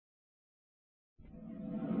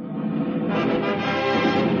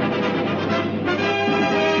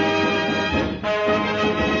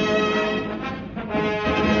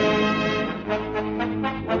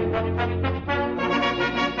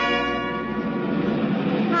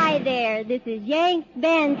there, this is Yank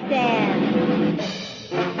Bandstand.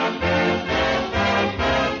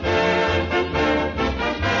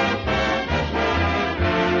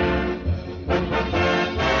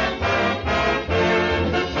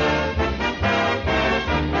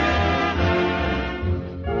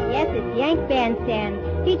 Yes, it's Yank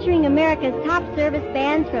Bandstand, featuring America's top service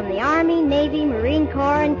bands from the Army, Navy, Marine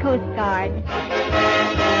Corps, and Coast Guard.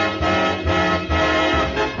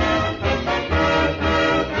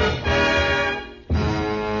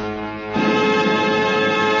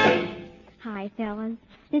 Hi, fellas.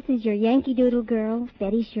 This is your Yankee Doodle girl,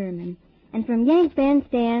 Betty Sherman. And from Yank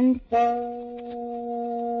Bandstand, here's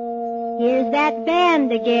that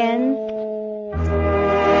band again.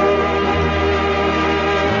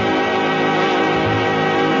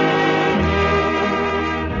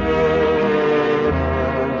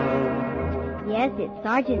 Yes, it's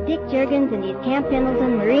Sergeant Dick Jurgens and his Camp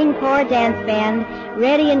Pendleton Marine Corps Dance Band,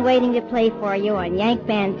 ready and waiting to play for you on Yank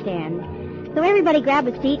Bandstand. So everybody grab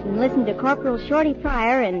a seat and listen to Corporal Shorty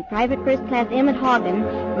Pryor and Private First Class Emmett Hogan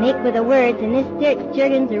make with the words in this Dick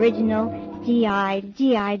Jurgens original, G.I.,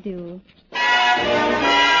 G.I. Do.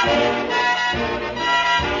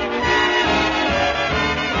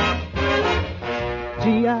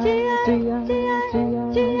 G.I., G.I.,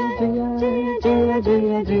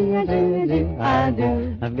 G.I.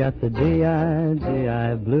 do. I've got the G.I.,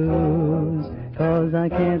 G.I. blues, 'cause I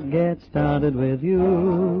can't get started with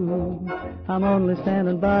you. I'm only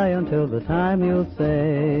standing by until the time you'll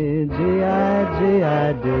say, G.I.,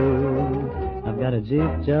 G.I. do. I've got a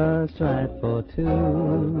Jeep just right for two,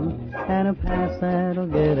 and a pass that'll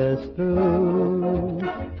get us through.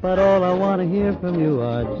 But all I want to hear from you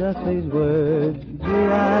are just these words,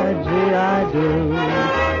 G.I., G.I. do.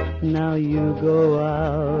 Now you go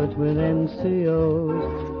out with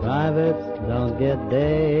NCOs, privates don't get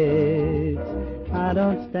dates. I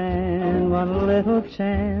don't stand one little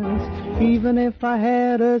chance, even if I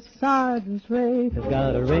had a sergeant's rate. I've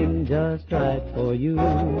got a ring just right for you.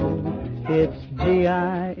 It's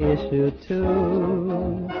GI issue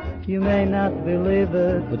 2. You may not believe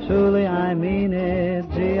it, but truly I mean it.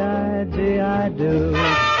 GI, GI do.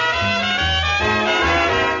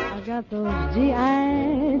 I've got those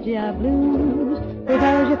GI, GI blues,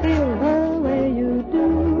 because you feel the way you do.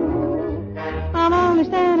 I'm only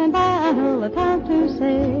standing by until the time to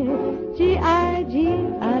say, G.I.,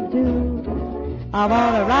 G.I. do. I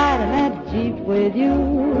want to ride in that Jeep with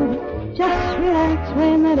you. Just relax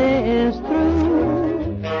when the day is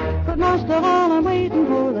through. But most of all, I'm waiting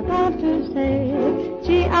for the time to say,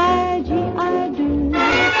 G.I., G.I. do.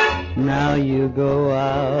 Now you go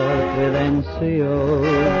out with NCO,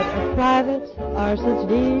 but the privates are such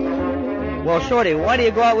dear. Well, Shorty, why do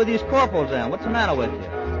you go out with these corporals then? What's the matter with you?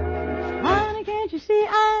 Honey, can't you see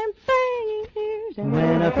I'm banging ears? And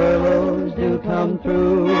when our furloughs do come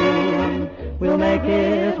through, we'll make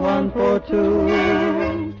it 1 for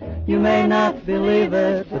 2. You may not believe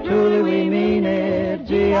it, but truly we mean it.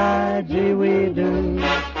 G.I.G. we do.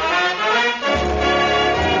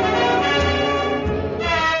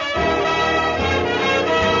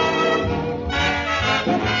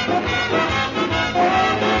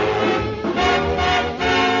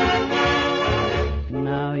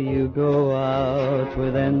 Now you go out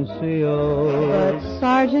with NCO, but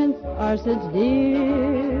sergeants are such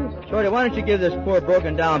dears. Shorty, why don't you give this poor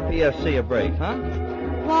broken-down PFC a break, huh?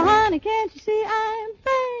 Well, honey, can't you see I'm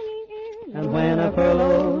banging ears? And when our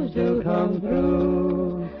furloughs do come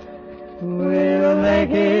through, we'll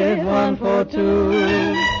make it 1 for 2.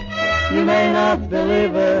 You may not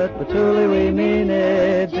believe it, but truly we mean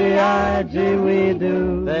it. G.I.G. we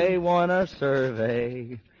do. They want a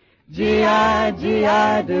survey. G.I.G.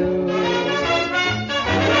 I do.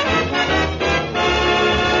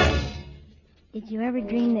 Did you ever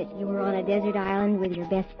dream that you were on a desert island with your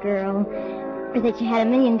best girl? Or that you had $1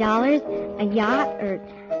 million, a yacht, or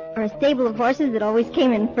a stable of horses that always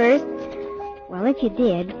came in first? Well, if you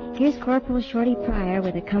did, here's Corporal Shorty Pryor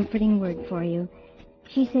with a comforting word for you.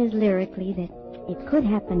 She says lyrically that it could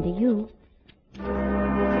happen to you.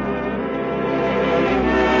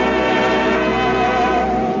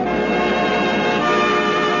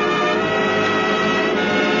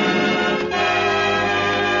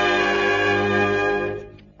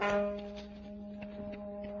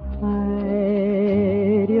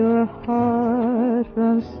 Hide your heart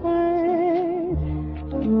from sight,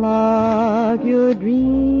 lock your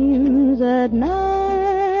dreams at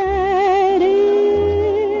night.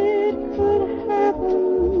 It could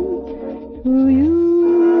happen to you.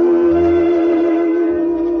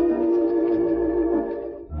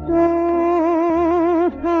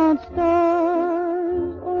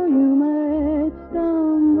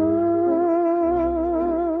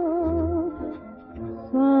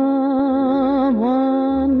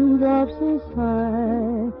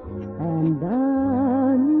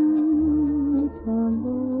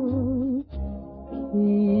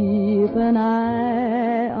 Keep an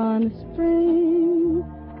eye on spring.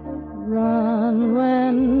 Run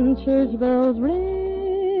when church bells ring.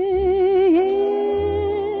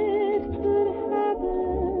 It could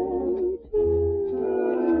happen to you.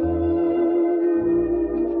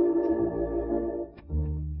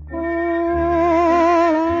 All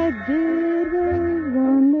I did was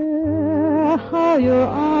wonder how your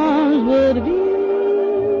arms would be.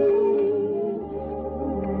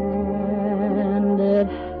 And it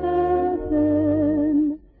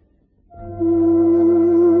happened.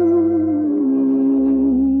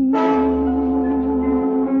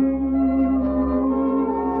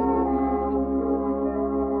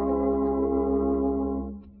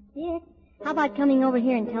 Dick, how about coming over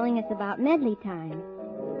here and telling us about medley time?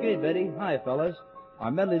 Okay, Betty. Hi, fellas.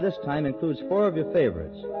 Our medley this time includes 4 of your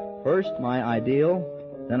favorites. First, My Ideal.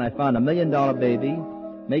 Then I Found $1 Million Baby,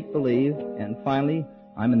 Make Believe, and finally,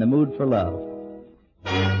 I'm in the Mood for Love.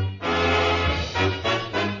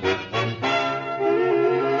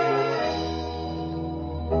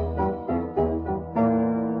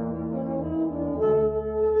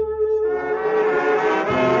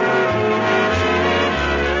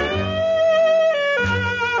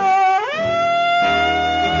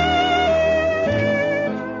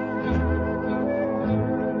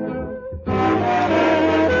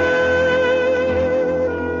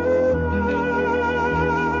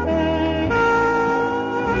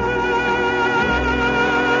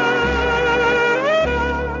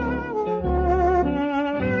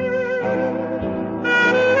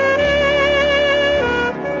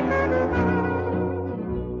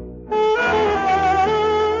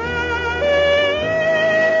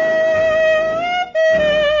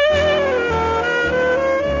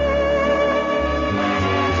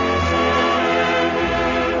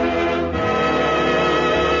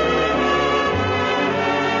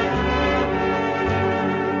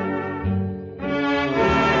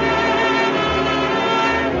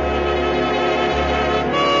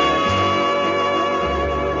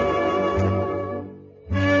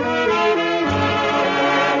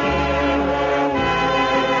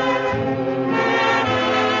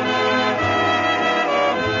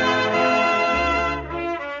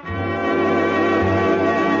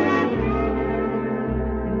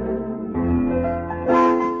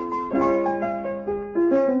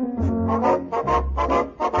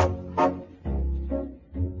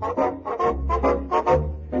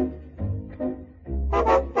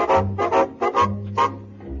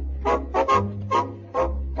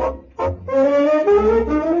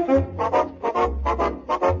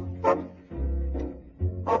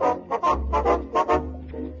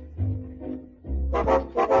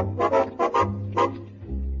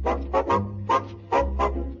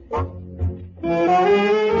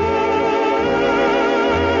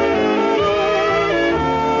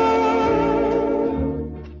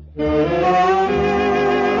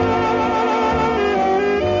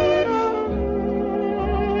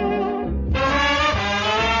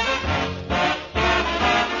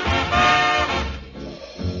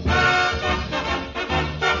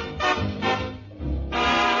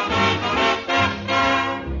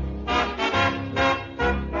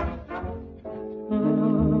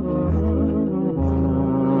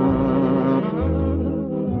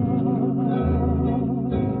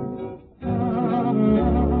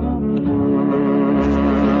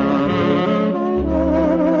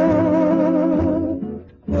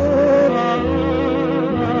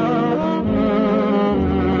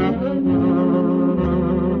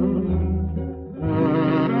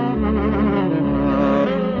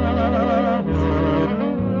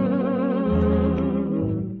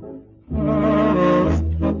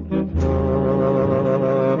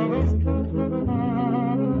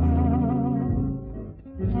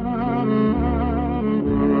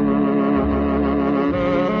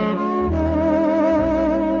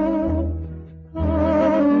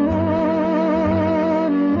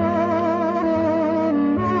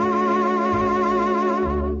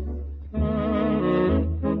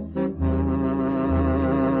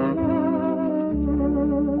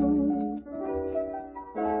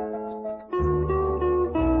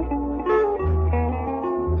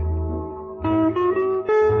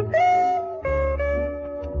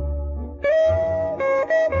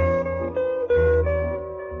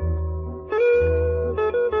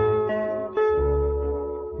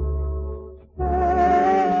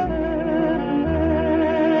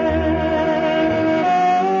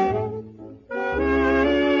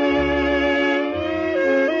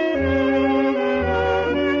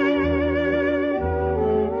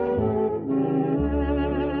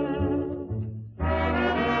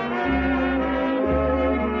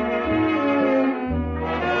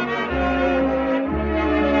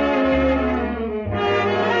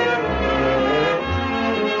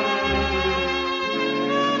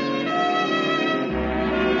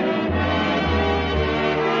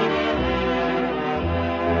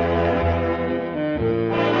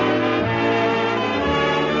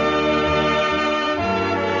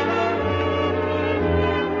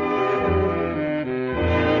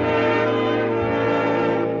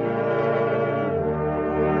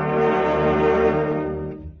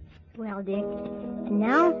 pal, Dick. And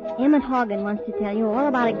now, Emmett Hogan wants to tell you all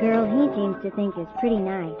about a girl he seems to think is pretty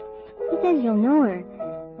nice. He says you'll know her.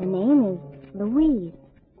 Her name is Louise.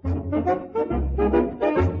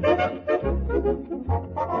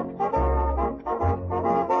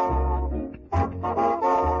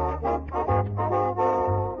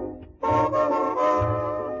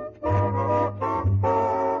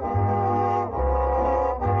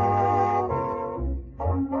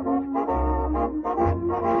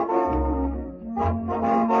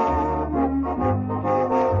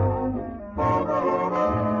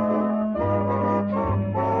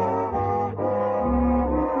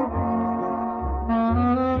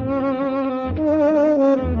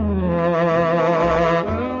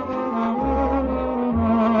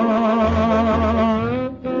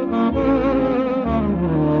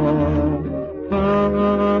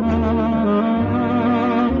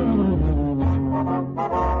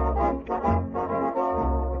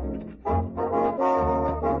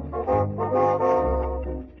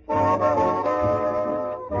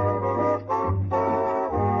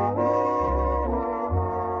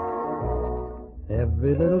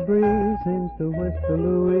 Every little breeze seems to whisper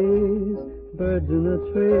Louise. Birds in the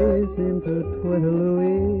trees seem to twitter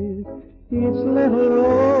Louise. Each little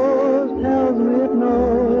rose tells me it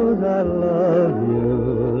knows I love you,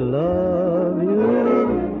 love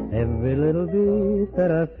you. Every little beat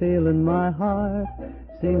that I feel in my heart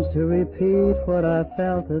seems to repeat what I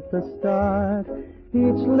felt at the start.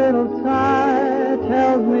 Each little sigh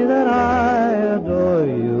tells me that I adore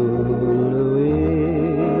you, Louise.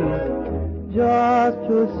 Just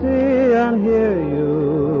to see and hear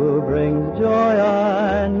you brings joy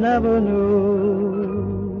I never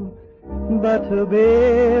knew. But to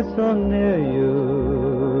be so near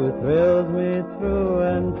you thrills me through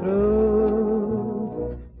and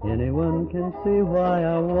through. Anyone can see why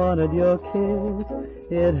I wanted your kiss.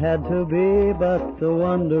 It had to be, but the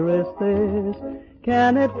wonder is this.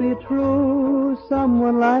 Can it be true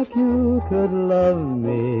someone like you could love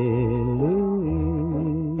me, Louise?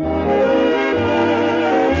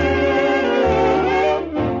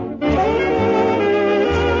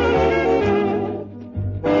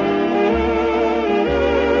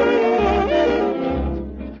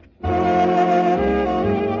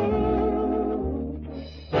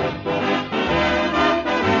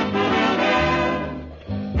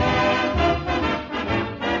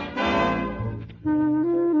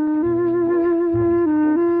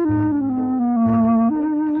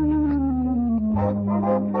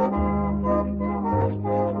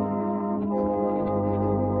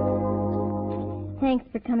 Thanks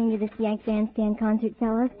for coming to this Yank Bandstand concert,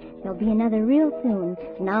 fellas. There'll be another real soon,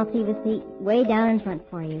 and I'll save a seat way down in front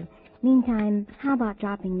for you. Meantime, how about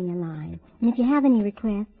dropping me a line? And if you have any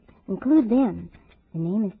requests, include them. The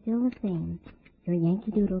name is still the same, your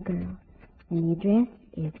Yankee Doodle Girl. And the address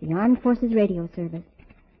is the Armed Forces Radio Service.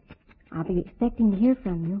 I'll be expecting to hear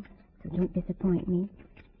from you, so don't disappoint me.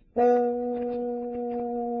 There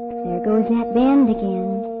goes that band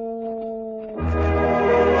again.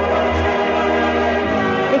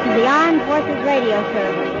 This is the Armed Forces Radio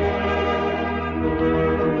Service.